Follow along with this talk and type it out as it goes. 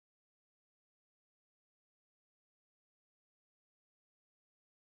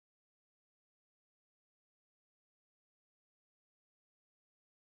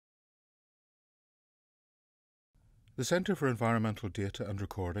The Centre for Environmental Data and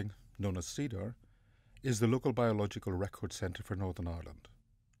Recording, known as CEDaR, is the local biological record centre for Northern Ireland.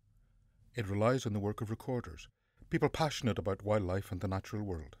 It relies on the work of recorders, people passionate about wildlife and the natural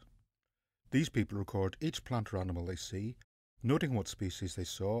world. These people record each plant or animal they see, noting what species they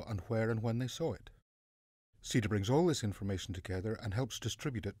saw and where and when they saw it. CEDaR brings all this information together and helps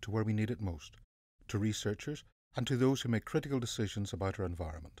distribute it to where we need it most, to researchers and to those who make critical decisions about our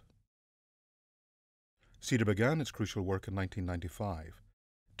environment. CEDaR began its crucial work in 1995.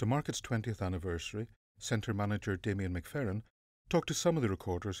 To mark its 20th anniversary, Centre Manager Damian McFerran talked to some of the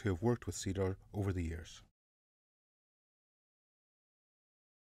recorders who have worked with CEDaR over the years.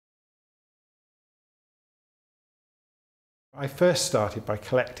 I first started by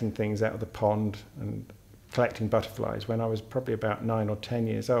collecting things out of the pond and collecting butterflies when I was probably about 9 or 10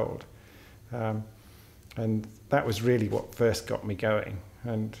 years old. And that was really what first got me going.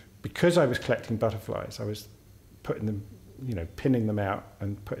 And because I was collecting butterflies, I was putting them, pinning them out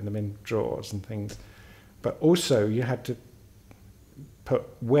and putting them in drawers and things. But also you had to put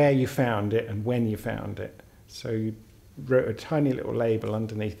where you found it and when you found it. So you wrote a tiny little label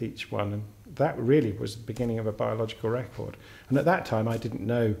underneath each one, and that really was the beginning of a biological record. And at that time I didn't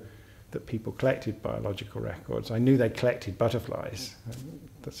know that people collected biological records. I knew they collected butterflies,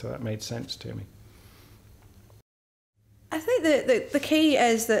 so that made sense to me. I think the key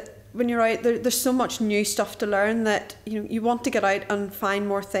is that when you're out, there's so much new stuff to learn that you want to get out and find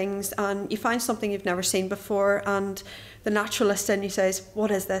more things, and you find something you've never seen before, and the naturalist in you says, what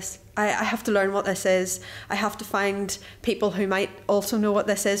is this? I have to learn what this is. I have to find people who might also know what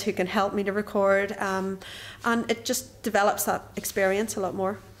this is, who can help me to record, and it just develops that experience a lot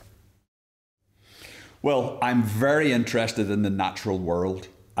more. Well, I'm very interested in the natural world.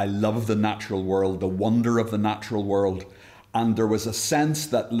 I love the natural world, the wonder of the natural world. And there was a sense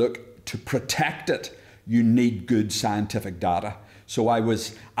that, look, to protect it, you need good scientific data. So I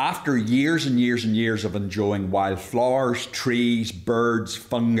was, after years and years and years of enjoying wildflowers, trees, birds,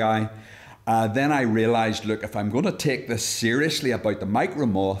 fungi, then I realized, look, if I'm going to take this seriously about the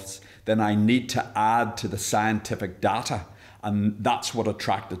micro-moths, then I need to add to the scientific data. And that's what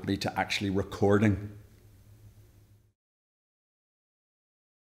attracted me to actually recording.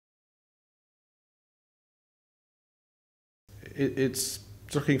 It's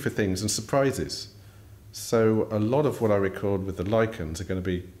looking for things and surprises. So a lot of what I record with the lichens are going to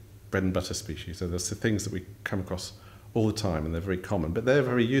be bread and butter species. So there's the things that we come across all the time, and they're very common, but they're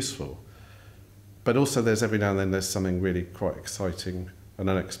very useful. But also there's every now and then there's something really quite exciting and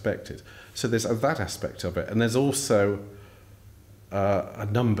unexpected. So there's that aspect of it. And there's also a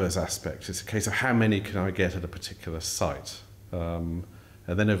numbers aspect. It's a case of how many can I get at a particular site. And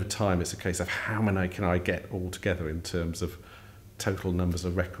then over time it's a case of how many can I get all together in terms of total numbers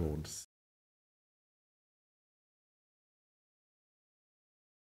of records.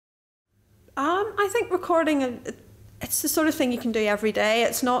 I think recording, it's the sort of thing you can do every day.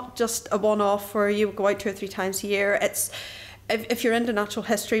 It's not just a one-off where you go out 2 or 3 times a year. It's if you're into natural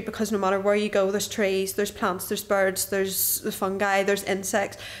history, because no matter where you go, there's trees, there's plants, there's birds, there's the fungi, there's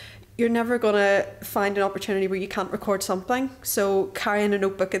insects. You're never going to find an opportunity where you can't record something. So carrying a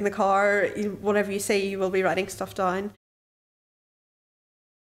notebook in the car, whatever you see, you will be writing stuff down.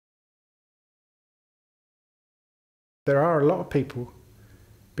 There are a lot of people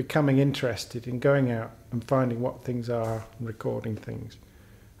becoming interested in going out and finding what things are and recording things.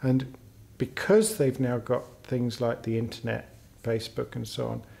 And because they've now got things like the internet, Facebook and so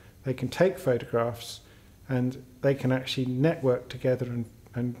on, they can take photographs and they can actually network together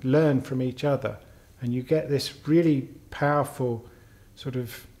and learn from each other. And you get this really powerful sort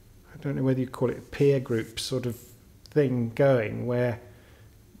of, I don't know whether you call it a peer group sort of thing going, where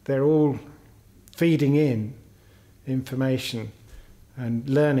they're all feeding in information and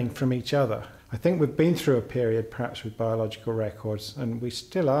learning from each other. I think we've been through a period perhaps with biological records, and we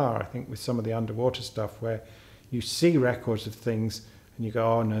still are, I think, with some of the underwater stuff, where you see records of things and you go,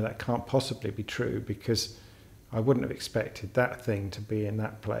 oh no, that can't possibly be true, because I wouldn't have expected that thing to be in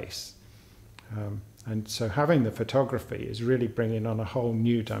that place. And so having the photography is really bringing on a whole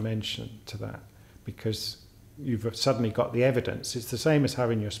new dimension to that, because you've suddenly got the evidence. It's the same as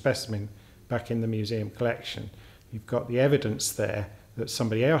having your specimen back in the museum collection. You've got the evidence there that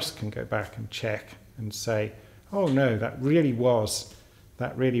somebody else can go back and check and say, oh no, that really was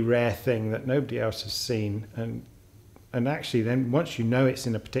that really rare thing that nobody else has seen. And actually then once you know it's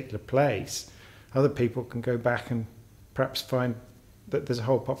in a particular place, other people can go back and perhaps find that there's a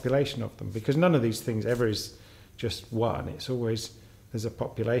whole population of them, because none of these things ever is just one. It's always, there's a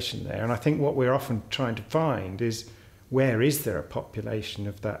population there. And I think what we're often trying to find is, where is there a population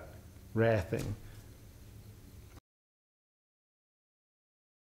of that rare thing?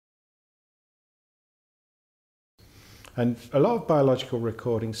 And a lot of biological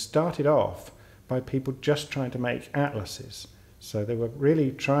recording started off by people just trying to make atlases. So they were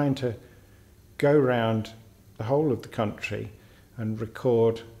really trying to go around the whole of the country and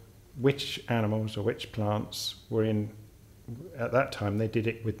record which animals or which plants were in. At that time they did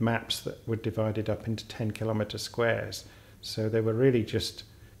it with maps that were divided up into 10-kilometre squares. So they were really just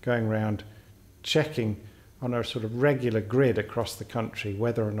going around checking on a sort of regular grid across the country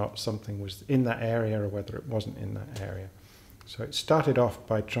whether or not something was in that area or whether it wasn't in that area. So it started off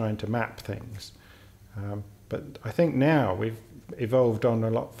by trying to map things. But I think now we've evolved on a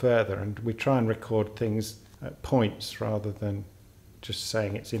lot further, and we try and record things at points rather than just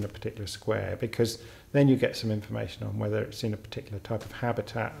saying it's in a particular square, because then you get some information on whether it's in a particular type of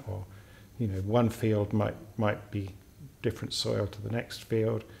habitat, or one field might be different soil to the next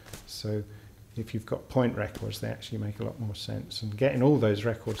field. So if you've got point records, they actually make a lot more sense, and getting all those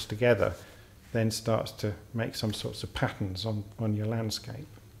records together then starts to make some sorts of patterns on your landscape.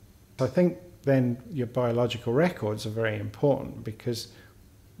 I think then your biological records are very important, because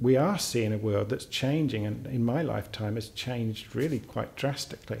we are seeing a world that's changing, and in my lifetime has changed really quite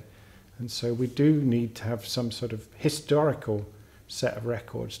drastically. And so we do need to have some sort of historical set of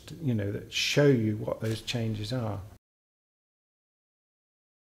records that show you what those changes are.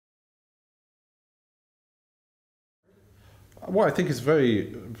 What I think is very,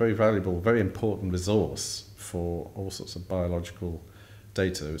 very valuable, very important resource for all sorts of biological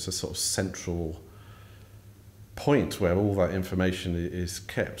data. It's a sort of central point where all that information is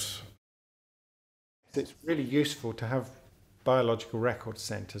kept. It's really useful to have biological record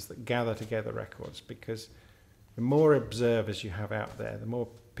centres that gather together records, because the more observers you have out there, the more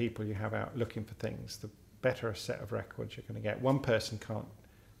people you have out looking for things, the better a set of records you're going to get. One person can't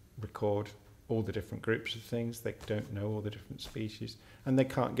record all the different groups of things, they don't know all the different species, and they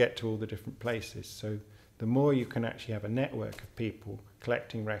can't get to all the different places. So the more you can actually have a network of people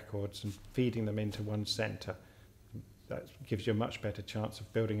collecting records and feeding them into one centre, that gives you a much better chance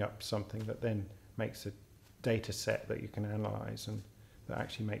of building up something that then makes a data set that you can analyse and that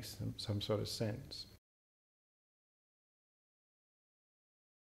actually makes some sort of sense.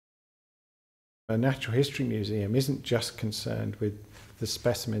 A natural history museum isn't just concerned with the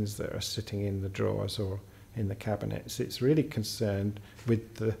specimens that are sitting in the drawers or in the cabinets. It's really concerned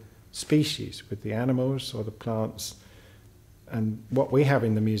with the species, with the animals or the plants. And what we have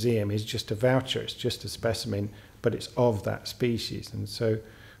in the museum is just a voucher, it's just a specimen, but it's of that species. And so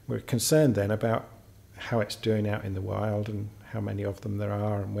we're concerned then about how it's doing out in the wild and how many of them there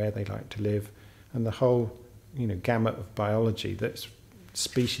are and where they like to live, and the whole gamut of biology that's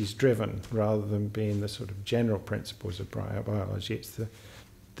species driven rather than being the sort of general principles of biology. It's the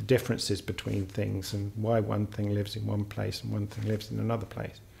differences between things and why one thing lives in one place and one thing lives in another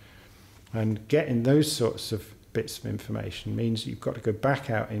place. And getting those sorts of bits of information means you've got to go back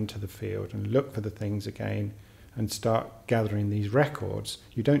out into the field and look for the things again and start gathering these records.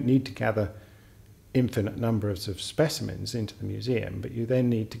 You don't need to gather infinite numbers of specimens into the museum, but you then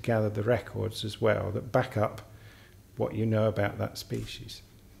need to gather the records as well that back up what you know about that species.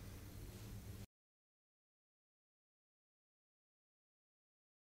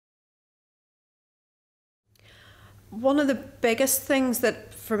 One of the biggest things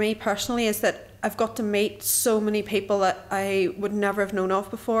that for me personally is that I've got to meet so many people that I would never have known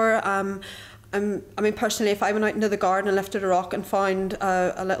of before. I mean, personally, if I went out into the garden and lifted a rock and found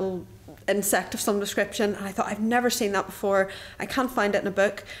a little insect of some description, and I thought, I've never seen that before, I can't find it in a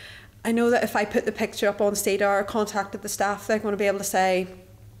book. I know that if I put the picture up on CEDaR or contacted the staff, they're going to be able to say,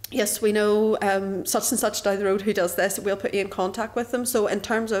 yes, we know such and such down the road who does this, we'll put you in contact with them. So in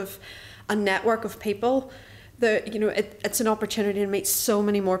terms of a network of people, it's an opportunity to meet so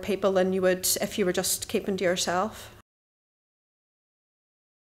many more people than you would if you were just keeping to yourself.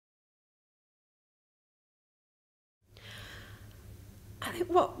 I think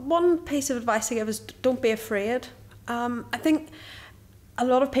one piece of advice I give is don't be afraid. I think a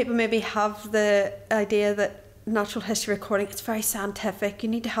lot of people maybe have the idea that natural history recording, it's very scientific. You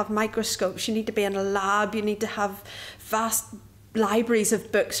need to have microscopes, you need to be in a lab, you need to have vast libraries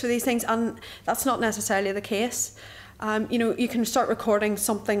of books for these things, and that's not necessarily the case. You can start recording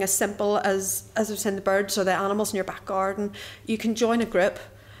something as simple as I've seen the birds or the animals in your back garden. You can join a group.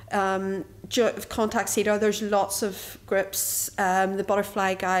 Contact CEDaR, there's lots of groups, the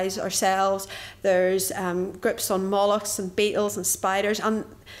butterfly guys ourselves, there's groups on mollusks and beetles and spiders, and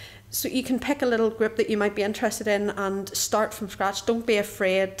so you can pick a little group that you might be interested in and start from scratch. Don't be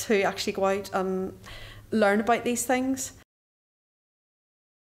afraid to actually go out and learn about these things.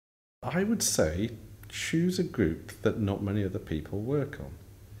 I would say choose a group that not many other people work on.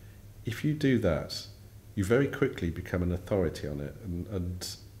 If you do that, you very quickly become an authority on it and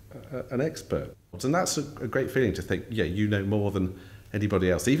an expert. And that's a great feeling to think, yeah, you know more than anybody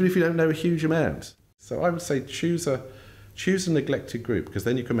else, even if you don't know a huge amount. So I would say choose a neglected group, because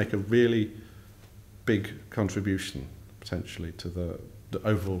then you can make a really big contribution potentially to the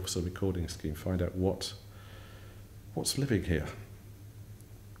overall sort of recording scheme. Find out what's living here.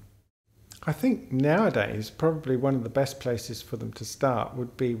 I think nowadays probably one of the best places for them to start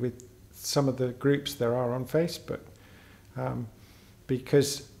would be with some of the groups there are on Facebook,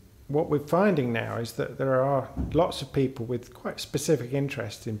 because what we're finding now is that there are lots of people with quite specific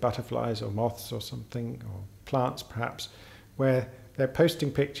interest in butterflies or moths or something, or plants perhaps, where they're posting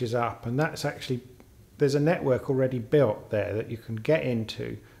pictures up, and that's actually, there's a network already built there that you can get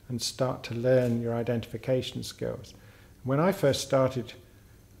into and start to learn your identification skills. When I first started,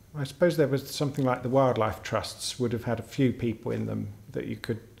 I suppose there was something like the wildlife trusts would have had a few people in them that you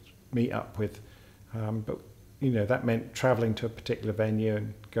could meet up with, but that meant travelling to a particular venue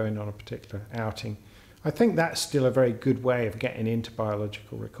and going on a particular outing. I think that's still a very good way of getting into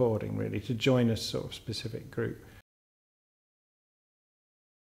biological recording, really, to join a sort of specific group.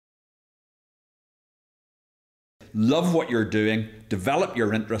 Love what you're doing, develop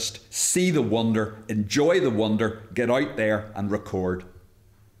your interest, see the wonder, enjoy the wonder, get out there and record.